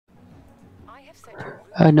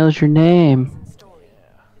It knows your name. Yeah.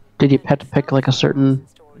 Did you have to pick like a certain?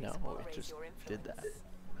 No, it just did that.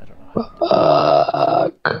 I don't know how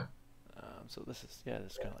it did it. Fuck. So this is, yeah,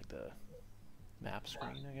 this is kind of like the map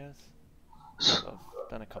screen, I guess. So I've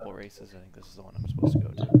done a couple races. I think this is the one I'm supposed to go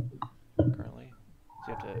to currently.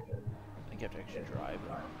 So you have to, I think you have to actually drive it.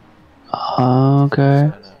 Okay. It's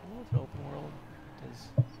kind of, well, it's an open world. It is.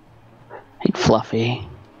 Hey, Fluffy. What do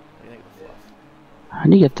you think of the fluff? How do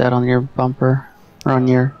you get that on your bumper? Or on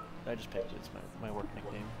your... I just picked it. It's my work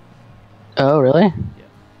nickname. Oh, really? Yeah.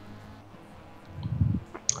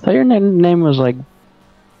 I thought your name was like...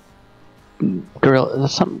 Gorilla...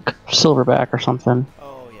 Something... Silverback or something.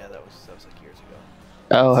 Oh, yeah, that was like years ago.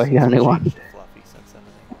 Oh, you got a new one? Changed to Fluffy since then, I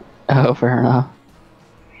think. Oh, fair enough.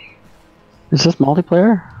 Is this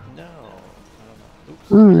multiplayer? No. I don't know. Oops.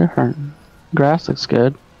 Hmm, different. Grass looks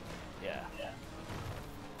good. Yeah.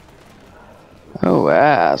 Oh,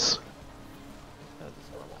 ass.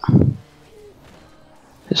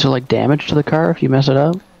 Is there like damage to the car if you mess it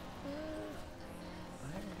up? I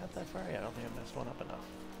haven't got that far yet. I don't think I messed one up enough.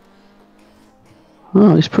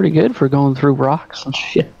 Oh, he's pretty good for going through rocks and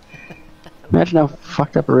shit. Imagine how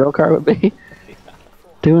fucked up a real car would be. Yeah.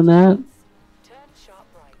 Doing that.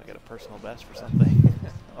 I got a personal best for something.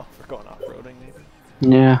 Oh, for going off-roading, maybe?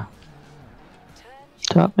 Yeah.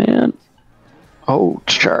 Top man. Oh,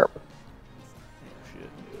 sharp. Oh, shit.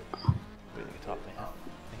 What do you think of Top Man? I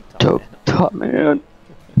think Top man.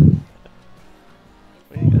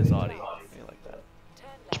 What do you think of this Audi? How do you like that?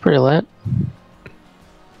 It's pretty lit.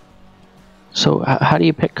 So, how do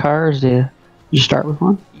you pick cars? Do you start with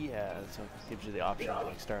one? Yeah, so it gives you the option of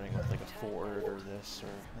like starting with like a Ford or this, or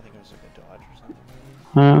I think it was like a Dodge or something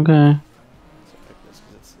maybe. Okay. So I picked this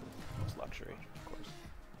because it's the most luxury, of course.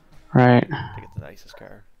 Right. To get the nicest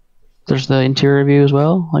car. There's the interior view as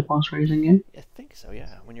well, like most racing games? I think so,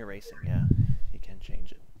 yeah. When you're racing, yeah, you can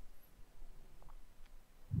change it.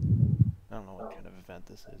 I don't know what kind of event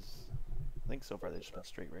this is. I think so far they've just been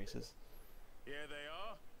straight races. Here they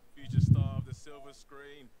are, future star of the silver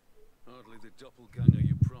screen. Hardly the doppelganger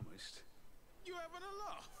you promised. You having a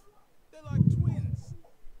laugh? They're like twins.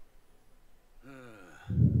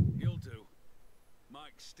 You'll do.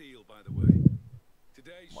 Mike Steele, by the way.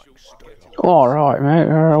 Today's shoot will get you. Alright, mate.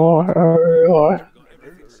 Alright. Got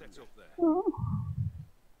everything set up there.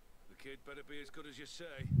 The kid better be as good as you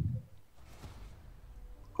say.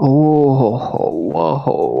 Oh,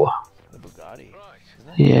 whoa. The Bugatti.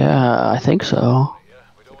 Right. Yeah, I think so.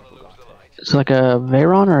 We don't want to lose the light. It's like a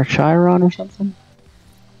Veyron or a Chiron or something?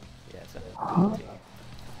 Yeah, it's a Bugatti.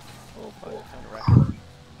 Oh, fuck, I found a record.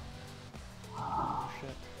 Oh, shit.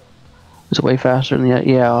 Is it way faster than the...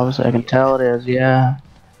 Yeah, obviously I can tell it is, yeah.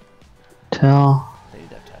 Tell. They need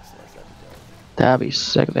to have tested this, that'd be dope. That'd be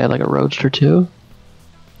sick. They had like a Roadster 2.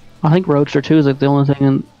 I think Roadster 2 is like the only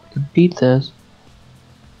thing that beat this.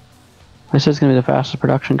 They said it's gonna be the fastest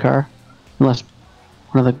production car. Unless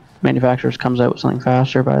one of the manufacturers comes out with something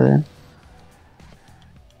faster by then.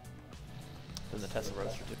 Then the Tesla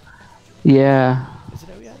Roadster too. Yeah. Is it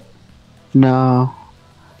out yet? No.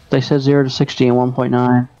 They said 0 to 60 in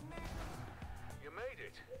 1.9. You made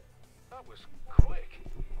it. That was quick.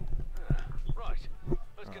 Right.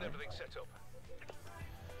 Let's get everything set up.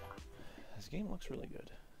 This game looks really good.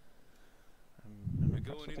 I'm We're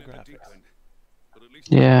impressed going with in the at the deep graphics. end. But at least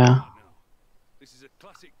Yeah. now. This is a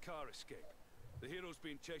classic car escape. The hero's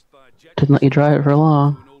being chased by a jet. Didn't let you drive it for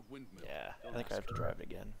long. to an old windmill. Yeah, I think I have to drive it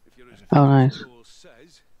again. If you're as Oh, nice. Joel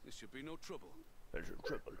says, this should be no trouble. There's your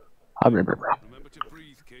triple. Remember to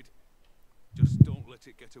breathe, kid. Just don't let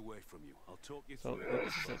it get away from you. I'll talk you So through it.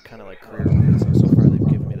 this is kind of like career mode. So far they've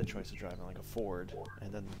given me the choice of driving like a Ford,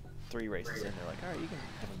 and then 3 races in, they're like, all right, you can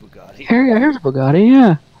have a Bugatti. Here's a Bugatti,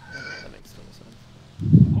 yeah. That makes total sense.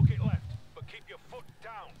 Hook it left, but keep your foot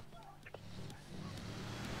down.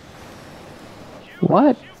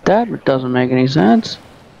 What? That doesn't make any sense. A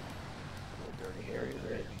little dirty area there,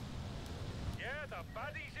 maybe. Yeah, the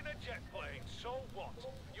baddie's in a jet plane. So what?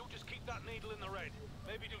 You just keep that needle in the red.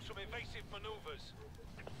 Maybe do some evasive maneuvers.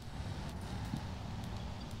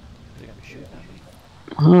 They're gonna be shooting at me.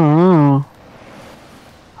 Oh.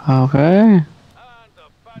 Okay. And the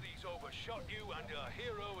baddie's overshot you, and your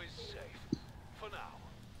hero is safe. For now.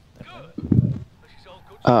 Good. This is all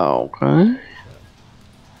good. Okay.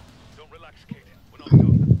 Don't relax, kid. We're not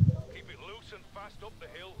done. Keep it loose and fast up the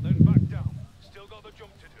hill, then back down. Still got the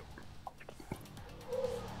jump to do.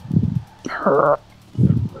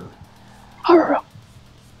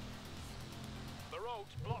 The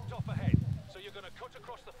road's blocked off ahead, so you're gonna cut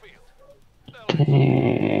across the field.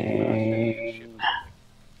 Dang.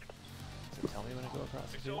 So tell me when I go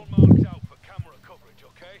across the It's all field. marked out for camera coverage,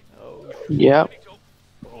 okay? Oh Yep.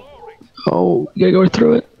 Oh, you gotta go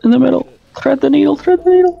through it in the middle. Thread the needle. Thread the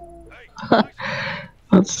needle.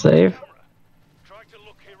 That's safe. Try to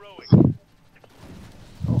look heroic.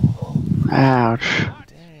 Ouch.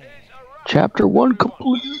 Dang. Chapter 1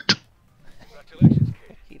 complete. Congratulations,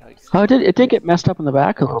 kid. He hikes. Oh, it did get messed up in the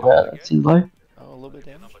back a little bit. It seemed like. Oh, a little bit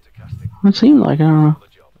damage. Number to casting. It seemed like, I don't know. The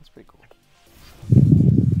job. That's pretty cool.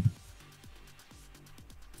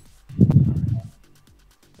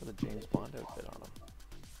 Got the James Bond outfit on him.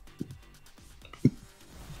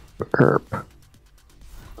 Herp.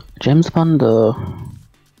 James Bond.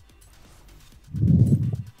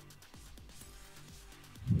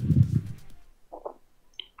 Where'd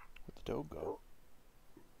the dog go?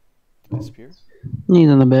 Did it disappear? He's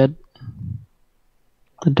in the bed.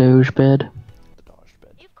 The Doge bed. The Dodge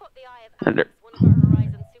bed. You've caught the eye of Alex, one of our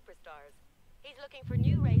Horizon superstars. He's looking for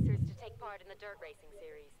new racers to take part in the dirt racing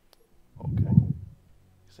series. Okay.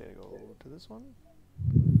 Say I go to this one?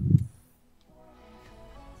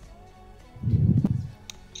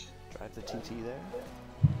 Drive the TT there?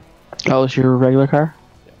 Oh, it's your regular car?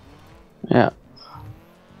 Yeah.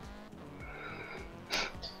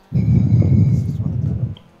 This is one of the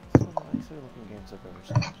nicer looking games I've ever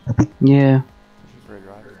seen. Yeah. This is for a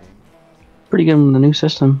driver game. Pretty good in the new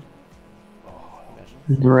system. Oh,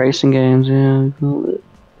 imagine. The racing games, yeah. In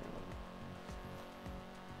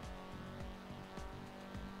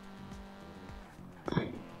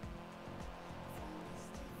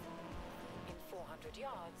 400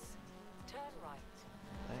 yards, turn right.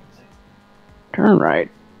 Thanks. Turn right.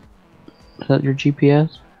 Is that your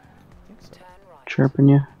GPS? I think so. Turn right. Chirping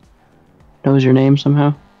you? Knows your name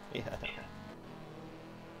somehow? Yeah.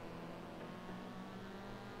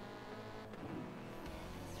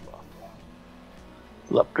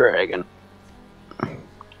 Love Dragon.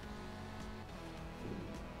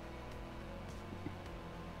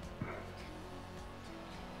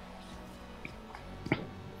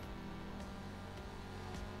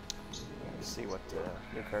 See what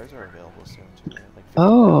new cars are available soon too. Like 50,000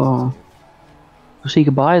 Oh. saved. So you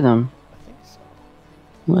could buy them. I think so.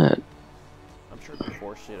 What? I'm sure they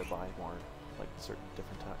forced you to buy more, like certain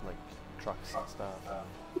different type, like trucks and stuff,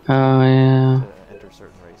 Oh, yeah. to enter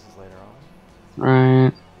certain races later on.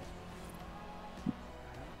 Right.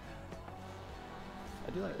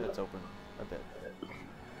 I do like that it's open a bit.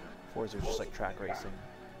 Forza is just like track racing.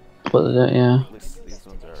 What is it? Yeah. At least these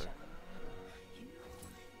ones are.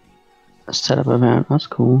 A setup event. That's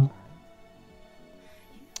cool.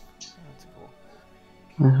 That's cool.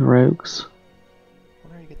 Nice rogues. I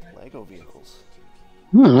wonder how you get the Lego vehicles.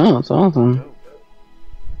 I don't know. It's awesome. Dope.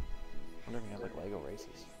 I wonder if you have like Lego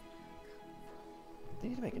races. They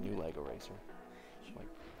need to make a new Lego racer.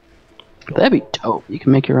 Like, That'd be dope. You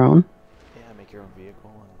can make your own. yeah, make your own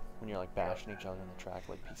vehicle, and when you're like bashing each other on the track,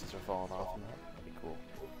 like pieces are falling off and that. That'd be cool.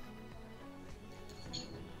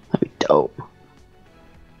 That'd be dope.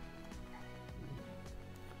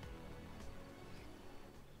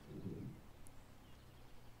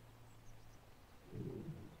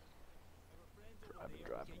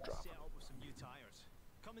 Drop. Set up with some new tires.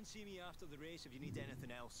 Come and see me after the race if you need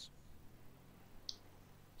anything else.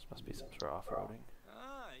 This must be some sort of off-roading.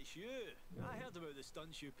 Ah, it's you. I heard about the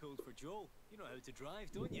stunts you pulled for Joel. You know how to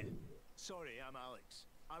drive, don't you? Sorry, I'm Alex.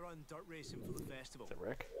 I run dirt racing for the festival. Is it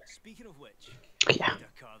Rick? Speaking of which, Yeah. I need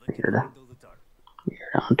a car that Here can to- handle the dirt.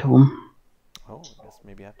 You're on to him. Oh, I guess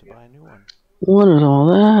maybe I have to buy a new one. What is all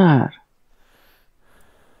that?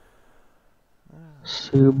 Ah,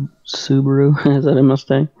 Subaru? Is that a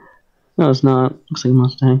Mustang? No, it's not. Looks like a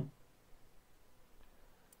Mustang.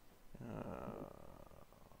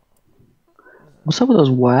 What's up with those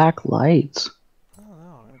whack lights? I don't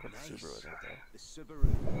know. I'm gonna go with the Subaru, I think, though. The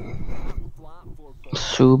Subaru. Flat 4-box.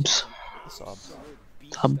 Subs. The Saabs.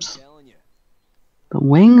 Beast, Subs. I'm telling you. The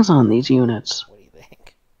wings on these units. What do you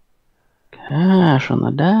think? Gosh, on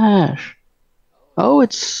the dash. Oh,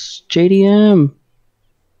 it's JDM.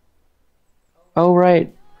 Oh,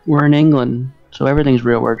 right. We're in England, so everything's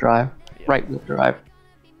rear wheel drive. Yeah. Right wheel drive.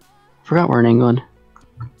 Forgot we're in England.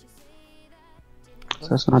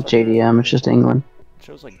 So it's not JDM, it's just England. It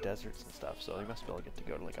shows like deserts and stuff, so you must be able to get to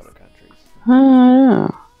go to like other countries. Oh, yeah.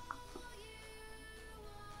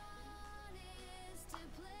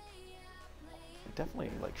 It definitely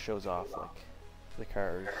like shows off like the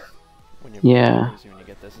cars when you Yeah. when you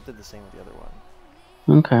get this. It did the same with the other one,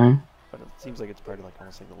 Okay. but it seems like it's part of like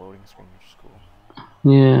almost like the loading screen, which is cool.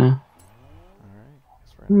 Yeah. All right.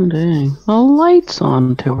 Guess we're Oh, in dang. races. The lights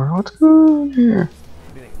on to her. What's going on here?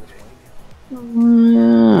 What do you think of this one?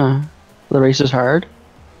 Oh, yeah. The race is hard.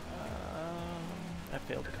 I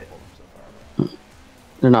failed a couple of them so far.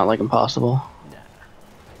 They're not like impossible. But nah.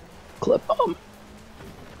 Clip them.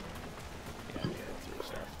 Yeah, I can go through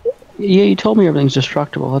stuff. Yeah, you told me everything's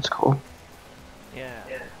destructible. That's cool. Yeah.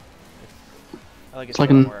 I like It's it's like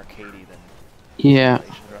a lot an- more arcadey than Yeah,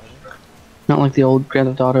 simulation driving. not like the old Grand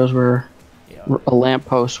Theft Autos where Yeah. a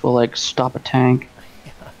lamppost will like stop a tank.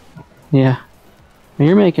 Yeah. Yeah.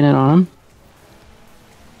 You're making it on them.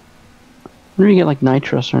 Maybe you get like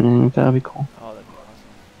nitrous or anything like that. That'd be cool. Oh, that'd be awesome.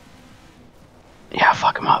 Yeah,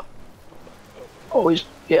 fuck him up. Oh, he's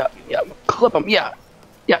yeah. Clip him. Yeah,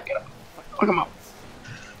 get him. Fuck him up.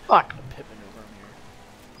 Fuck. A pit maneuver on here.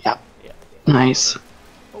 Yeah. Yeah. Nice.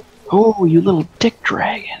 Oh, you little dick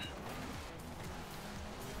dragon.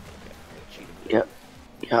 Okay, Yep.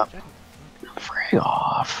 Frig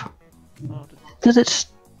off. Oh, Does it?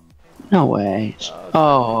 No way. I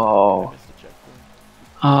Oh. missed the checkpoint.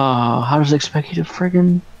 Oh, how does it expect you to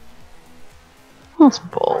friggin'? That's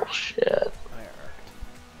bullshit.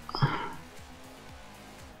 I irked.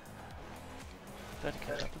 Do I have to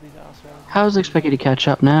catch up to these assholes? How does it expect you to catch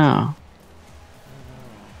up now? I don't know.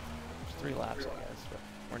 There's 3 laps, I guess, but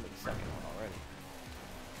we're into the second one already.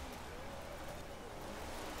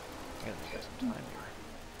 I gotta make up some time here.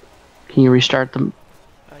 Can you restart them?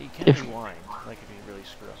 You can If- rewind, like if you really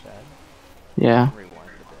screw up bad. Yeah. You can rewind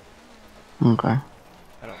a bit. Okay. I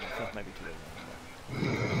don't know, I think it might be too late.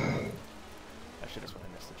 I should have when I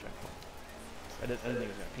missed the checkpoint. I didn't think it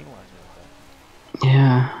was gonna penalize me like that.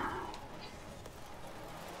 Yeah.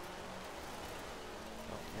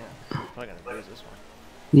 Oh man, probably gonna lose this one.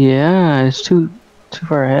 Yeah, it's too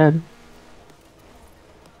far ahead.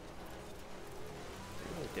 They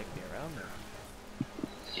really dick me around there.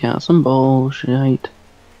 Yeah, some bullshit.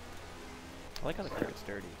 I like how the car gets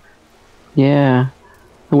dirty. Yeah.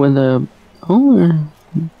 With the we're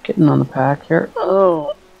getting on the pack here.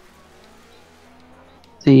 Oh.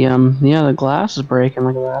 The the glass is breaking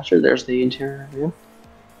like a bastard. There's the interior view.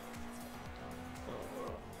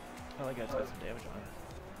 I like how it's got some damage on it.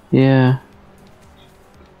 Yeah.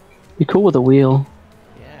 Be cool with a wheel.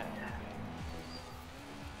 Yeah.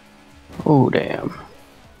 Oh damn.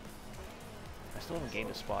 I still haven't gained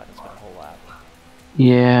a spot, and it's been a whole lap.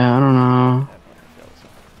 Yeah, I don't know. I'm gonna fail this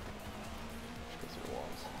one. Just go through the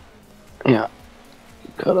walls. Yeah.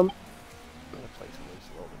 Cut him. I'm gonna place it loose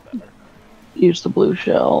a little bit better. Use the blue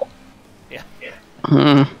shell. Yeah.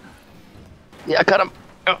 Yeah, cut him.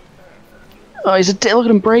 Oh, he's look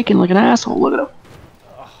at him breaking like an asshole. Look at him.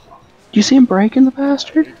 Do you see him breaking, the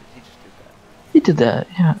bastard? He just did that. He did that,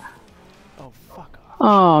 yeah. Oh, fuck off.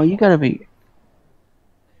 Oh, you gotta be...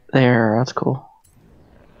 There, that's cool.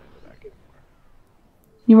 Go back in more.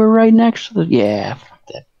 You were right next to the... Yeah, fuck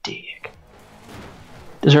that dick.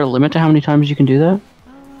 Is there a limit to how many times you can do that?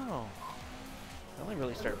 I don't know. I only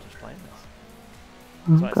really started just playing this.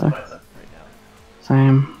 So I Okay. suck at it right now.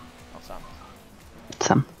 Same. Oh, some.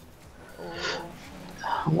 Some. Oh,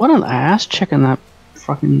 What an ass chicken that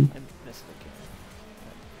fucking... I missed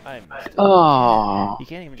it again. I missed it. Oh. You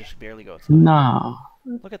can't even just barely go outside. No.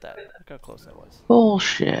 Look at that. Look how close that was.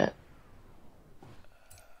 Bullshit.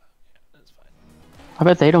 That's fine. I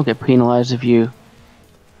bet they don't get penalized if you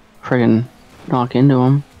friggin' knock into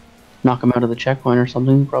them. Knock them out of the checkpoint or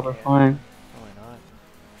something. Probably fine. Probably not.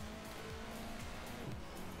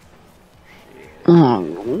 Shit.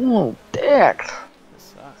 Oh, dick. This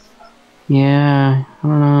sucks. Yeah, I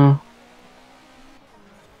don't know.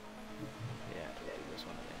 Yeah, we'll do this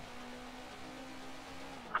one again.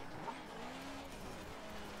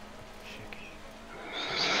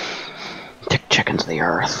 Chicken. Dick chickens the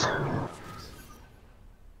earth.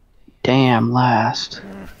 Damn, last.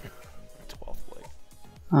 12th place.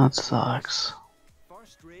 That sucks.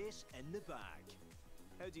 First race in the bag.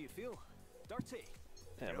 How do you feel? Dirty.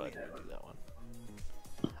 Yeah, but I didn't do that one.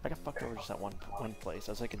 I got fucked over just that one place.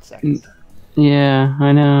 I was like in second. Yeah,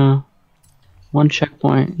 I know. One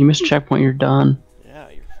checkpoint. You miss a checkpoint, you're done. Yeah,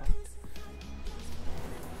 you're fucked.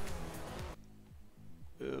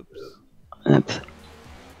 Oops. That's... It's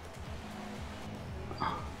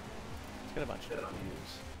got a bunch of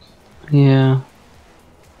views. Yeah.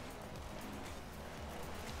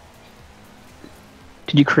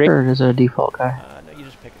 Did you create or is it a default guy? No, you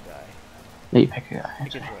just pick a guy. No, you pick a guy.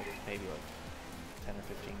 It gives you like maybe like 10 or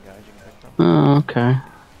 15 guys you can pick from. Oh, okay.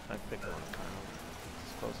 I picked the one kind of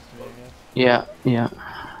closest to me, I guess. Yeah.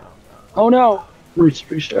 Oh no!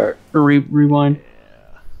 Restart. Or rewind.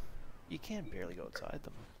 Yeah. You can barely go outside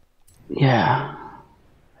them. Yeah.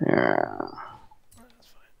 Yeah. That's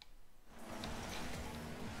fine.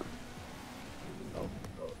 Oh.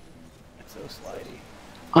 It's so slidey.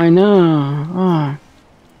 I know. Oh.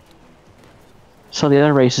 So the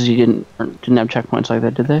other races you didn't have checkpoints like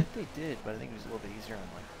that, did they? They did, but I think it was a little bit easier on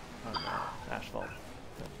like on asphalt.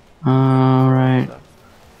 Alright. Stuff.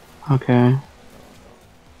 Okay.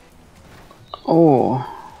 Oh.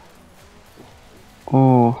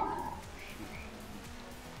 Oh.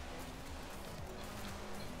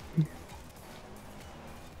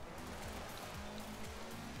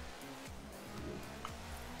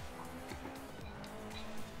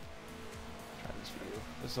 Try this view.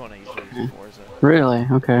 This is the one I usually use for Forza. Really?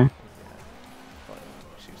 Okay. Yeah. But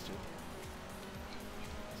I'm just used to.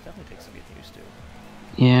 This definitely takes some getting used to.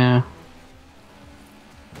 Yeah.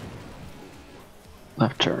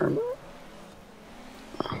 Left turn.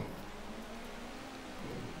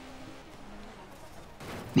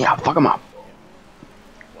 Yeah, fuck him up.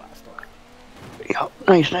 Blast off. Yeah,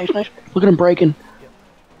 nice, nice, nice. Look at him braking. Yep.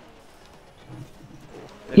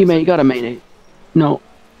 He gotta made it. No,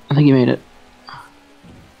 I think he made it.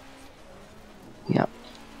 Yep.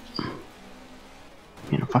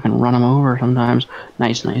 You know, fucking run him over sometimes.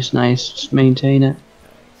 Nice, nice, nice. Just maintain it.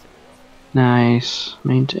 Nice.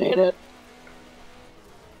 Maintain it.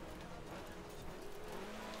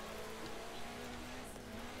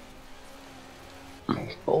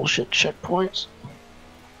 Bullshit checkpoints.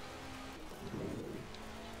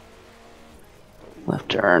 Left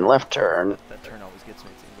turn, left turn. That turn always gets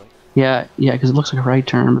me, it seems like. Yeah, yeah, because it looks like a right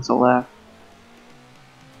turn, but it's a left.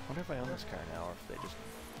 I wonder if I own this car now or if they just.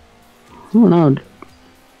 I don't know.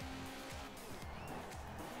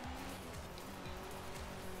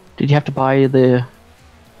 Did you have to buy the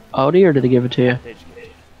Audi or did they give it to you? They just give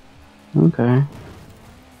it to you. Okay.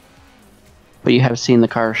 But you have seen the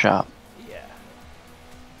car shop. Yeah.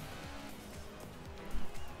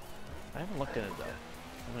 I haven't looked at it though.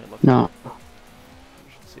 I'm gonna look No. at it.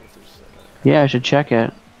 We should see if there's another car. Yeah, I should check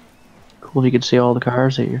it. Cool if you could see all the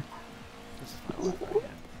cars here. This is my lap right now.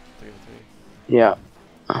 3 to 3. Yeah.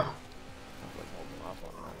 I'm like holding off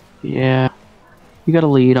on that. Yeah. You got a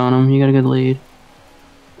lead on him. You got a good lead.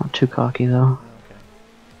 Not too cocky though. Oh, okay.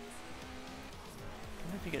 I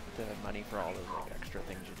wonder if you get money for all those like extra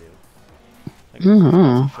things you do. Like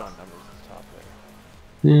Mhm. it's showing numbers at the top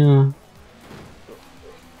there. Yeah.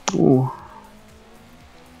 Ooh.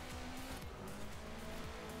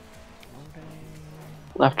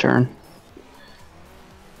 Left turn.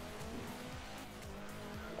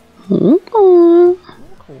 Cool.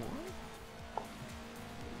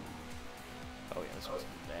 Oh yeah, this was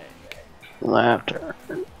bank. Left turn.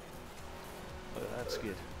 Oh, that's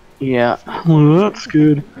good. Yeah. Well, that's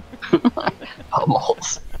good.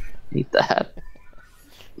 Bubbles. Eat that.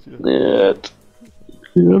 That.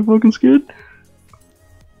 Yeah, fucking skid.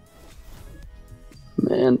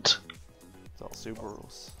 Mint. It's all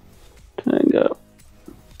Subarus. Tango.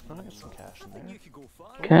 Oh, I got some cash in there. You could go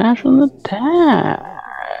far. Cash on the tab.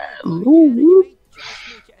 You Ooh. might just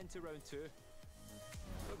make it into round 2.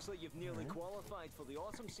 Looks like you've nearly qualified for the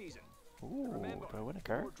autumn season. Ooh, Remember, do I win a the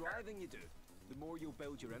car? more driving you do, the more you'll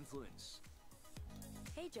build your influence.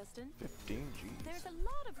 Hey, Justin. 15 G's. There's a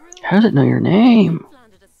lot of room. How does it know your name?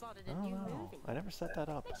 Landed a slot in a Oh new no, movie. I never set that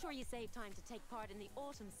up. Make sure you save time to take part in the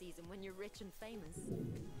autumn season when you're rich and famous.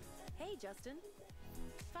 Hey, Justin.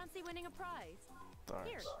 Fancy winning a prize?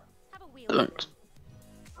 Here, Thanks. have a wheel. Thanks.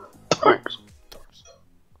 Thanks. Thanks.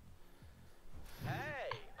 Hey,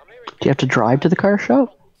 I'm here Do you have to drive to the car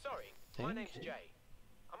shop? Sorry, my Think? name's Jay.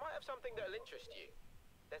 I might have something that'll interest you.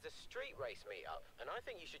 There's a street race meetup, and I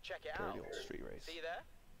think you should check it out. Dirty old street race. See you there?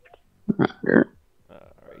 Right.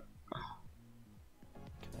 Alright.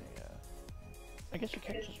 Can I guess you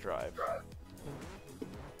can't just drive.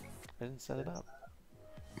 I didn't set it up.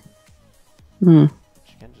 Hmm.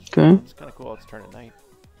 She can just Okay. It's kinda cool, it's turn at night.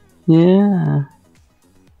 Yeah.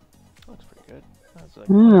 Looks pretty good. That's like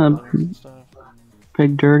Yeah. buttons and stuff.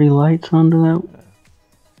 Big dirty lights onto that. Yeah.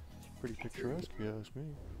 It's pretty picturesque, if you ask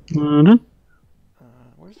me.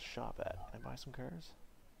 Where's the shop at? Can I buy some cars?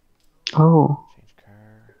 Oh, Change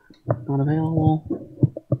car. not available.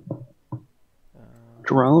 Uh,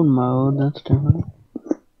 Drone mode, that's different.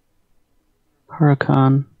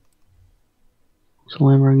 Huracan. It's a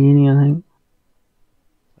Lamborghini, I think.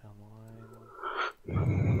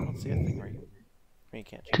 online. I don't see a thing where you. I mean, you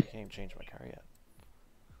can't even change my car yet.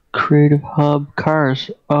 Creative Hub cars.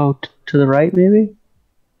 Oh, to the right, maybe?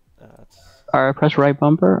 It's Alright, press right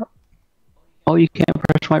bumper. Oh, you can't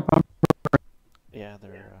press right bumper. yeah,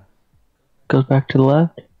 they're Goes back to the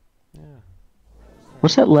left. yeah.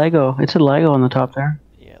 What's that Lego? It said Lego on the top there.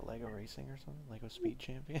 Yeah, Lego Racing or something. Lego Speed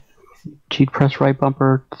Champion. You'd press right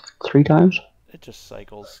bumper 3 times? It just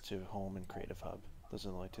cycles to home and Creative Hub. Those are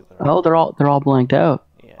the only two that are. Oh, they're all blanked out.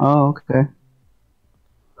 Yeah. Oh, okay.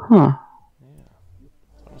 Huh. Yeah.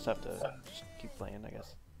 I just have to just keep playing, I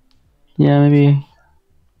guess. Yeah, maybe.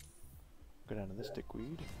 Go down to this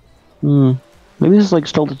dickweed. Hmm. Maybe this is like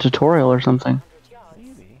still the tutorial or something.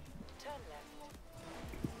 Maybe.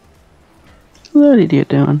 What's that idiot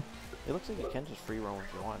doing? It looks like you can just free roam if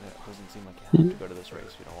you want. It doesn't seem like you have to go to this race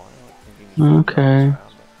if you don't want to. Like, you can just roam Okay. around,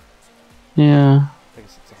 but Yeah. I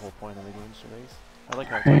guess it's the whole point of the games to race. I like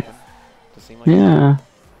how it's Right. open. Does it seem like Yeah.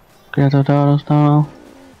 Grand Theft Auto style.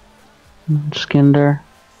 Skinder.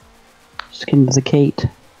 Skinder the Kate.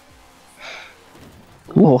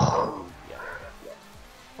 Whoa.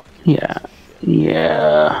 Yeah.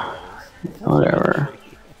 Yeah. Whatever.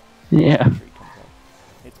 Yeah. tree comes up.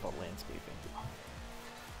 It's called landscaping.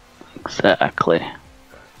 Exactly.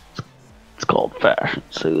 It's called fashion,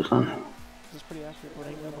 Susan. Is this pretty accurate what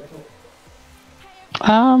England looks like?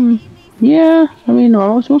 Yeah. I mean, I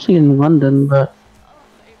was mostly in London, but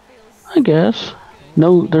I guess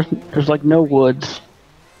no. There's like no woods.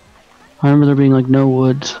 I remember there being like no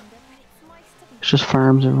woods. It's just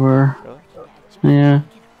farms everywhere. Really? Yeah.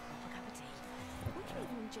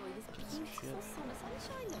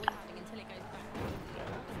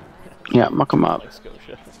 Yeah, muck 'em up. Like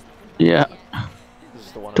Scotia. Yeah. This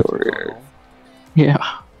is the one I'm going home. Yeah.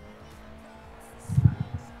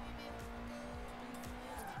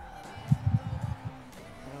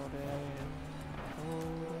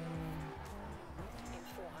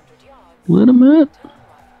 Legitimate.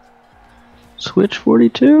 Switch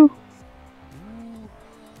 42.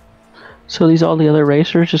 So these all the other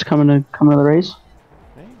racers just coming to the race?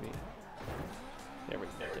 Maybe. Yeah, we're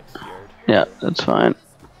getting scared. Yeah, that's fine.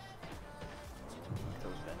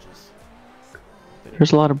 Those benches.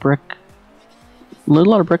 There's a lot of brick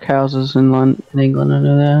houses in England. I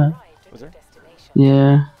know that. Was there?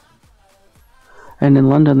 Yeah. And in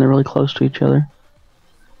London, they're really close to each other.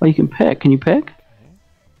 Oh, you can pick. Can you pick? Okay.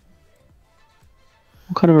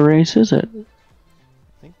 What kind of a race is it? I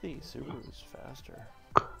think the Subaru is faster.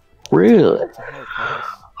 Really? It's a higher class.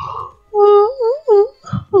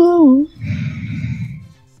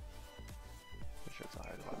 Pretty sure it's a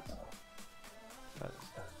higher class. That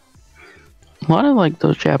is. A lot of like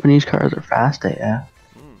those Japanese cars are fast AF.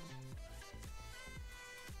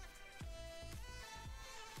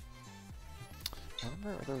 I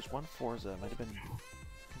remember there was one Forza, it might have been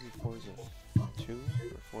maybe Forza 2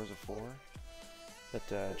 or Forza 4,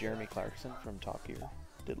 that Jeremy Clarkson from Top Gear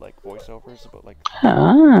did like voiceovers about like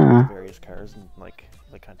various cars and like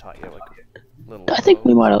kind of taught you like little. I think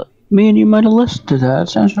me and you might have listened to that. It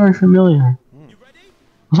sounds very familiar.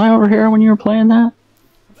 Was I over here when you were playing that?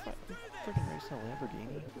 I'm freaking racing a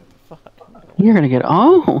Lamborghini. What the fuck? You're gonna get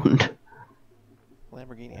owned.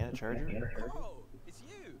 Lamborghini and a Charger. Oh, it's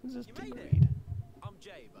you. Who's this You made it. dickweed? I'm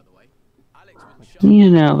Jay, by the way. Alex was shot.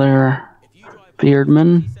 He's out there. If you drive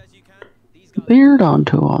Beardman. he says you can, these guys Beard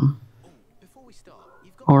onto him. Before we start,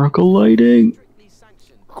 you've got Oracle lighting. strictly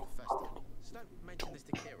sanctioned at the festival. So don't mention this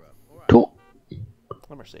to Kira, alright? Cool.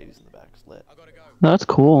 The Mercedes in the back is lit. I gotta go. That's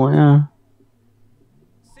cool, yeah.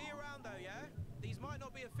 See you around though, yeah? These might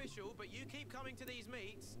not be official, but you keep coming to these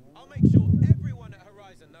meets. I'll make sure everyone at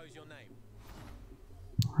Horizon knows your name.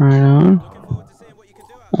 Right on. Looking forward to seeing what you can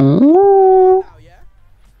do out Oh, now, yeah?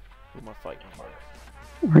 Who more fighting?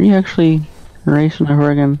 are you actually racing a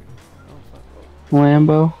friggin'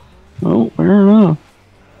 Lambo? Oh, I don't know.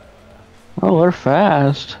 Oh, they're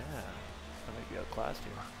fast. Yeah. I might be outclassed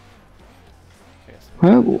here. I guess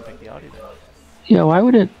Oh. pick the Audi then. Yeah, why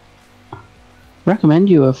would it recommend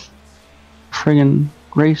you a friggin'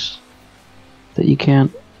 race that you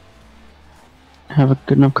can't have a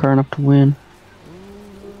good enough car enough to win?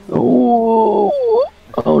 Oh,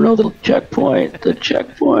 oh no, the checkpoint, the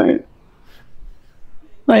checkpoint.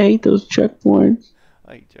 I hate those checkpoints.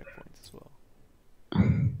 I hate checkpoints as well.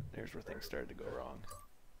 There's where things started to go wrong.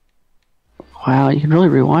 Wow, you can really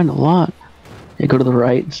rewind a lot. Yeah, go to the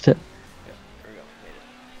right instead. Yeah, there we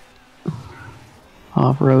go. Made it.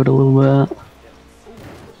 Off-road a little bit.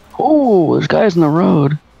 Oh, there's guys in the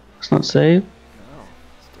road. It's not safe. No,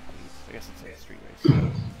 it's dickweeds. I guess it's like a street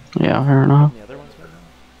race. Yeah, fair enough. And the other ones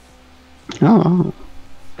right now? Oh,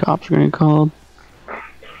 cops are getting called.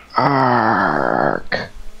 Arc.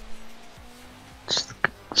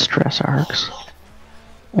 Stress arcs.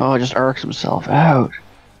 Oh, it just arcs himself out.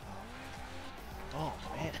 Oh,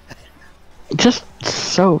 man. Just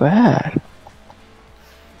so bad.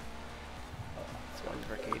 Skies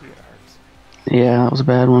of Arcadia arcs. Yeah, that was a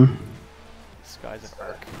bad one. Skies of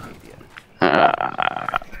Arcadia.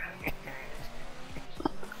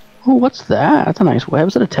 Oh, what's that? That's a nice web.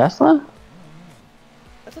 Is it a Tesla?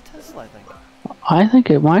 That's a Tesla, I think. I think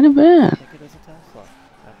it might have been. I think it is a Tesla,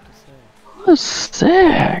 I have to say. That's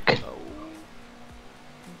sick. Oh.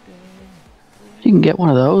 If you can get one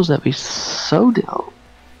of those, that'd be so dope. I gotta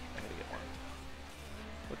get one.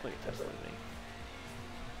 Look like a Tesla to me.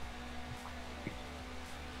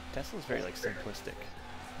 Tesla's very like simplistic,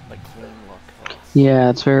 like clean look. Like, Yeah,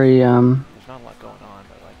 it's very there's not a lot going on,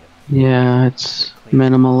 but I like it. yeah, it's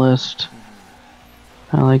minimalist.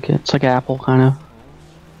 I like it. It's like Apple kind of.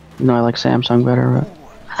 No, I like Samsung better, but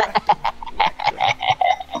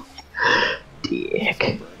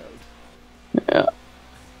dick. Yeah.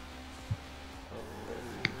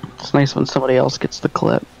 It's nice when somebody else gets the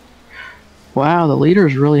clip. Wow, the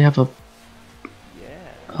leaders really have a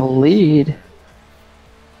lead.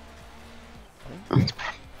 I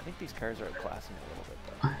think these cars are outclassing a little bit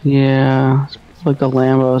though. Yeah, it's like the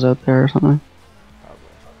Lambos out there or something. Probably.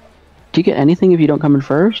 Do you get anything if you don't come in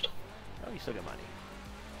first? Oh, you still get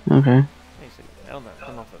money. Okay. Yeah, you still get, I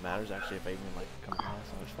don't know if it matters actually if I even like come across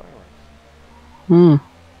so much fireworks. Hmm.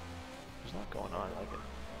 There's a lot going on. I like it.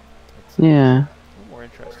 It's Yeah. a little more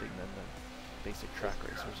interesting than the basic track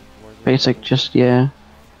racers in Forza. Basic, just yeah.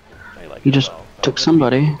 I like You it just well. took Good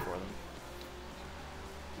somebody. feedback for them.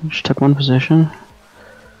 You just took one position.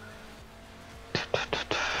 It's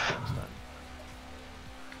done.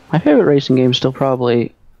 My favorite racing game is still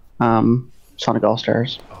probably Sonic All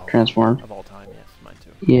Stars Oh, Transformed. of all time, yes, mine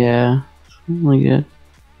too. Yeah, really good.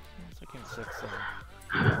 It's like in 6,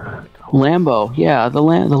 7. Lambo, yeah, the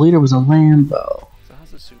leader was a Lambo. So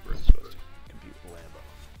how's the Subaru supposed to compete with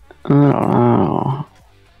the Lambo? I don't know.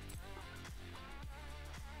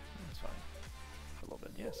 That's fine. A little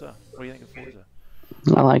bit. Yeah, so what do you think of Forza?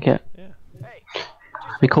 I like it. Yeah. Hey,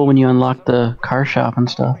 Be cool when you unlock the car shop and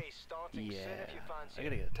stuff.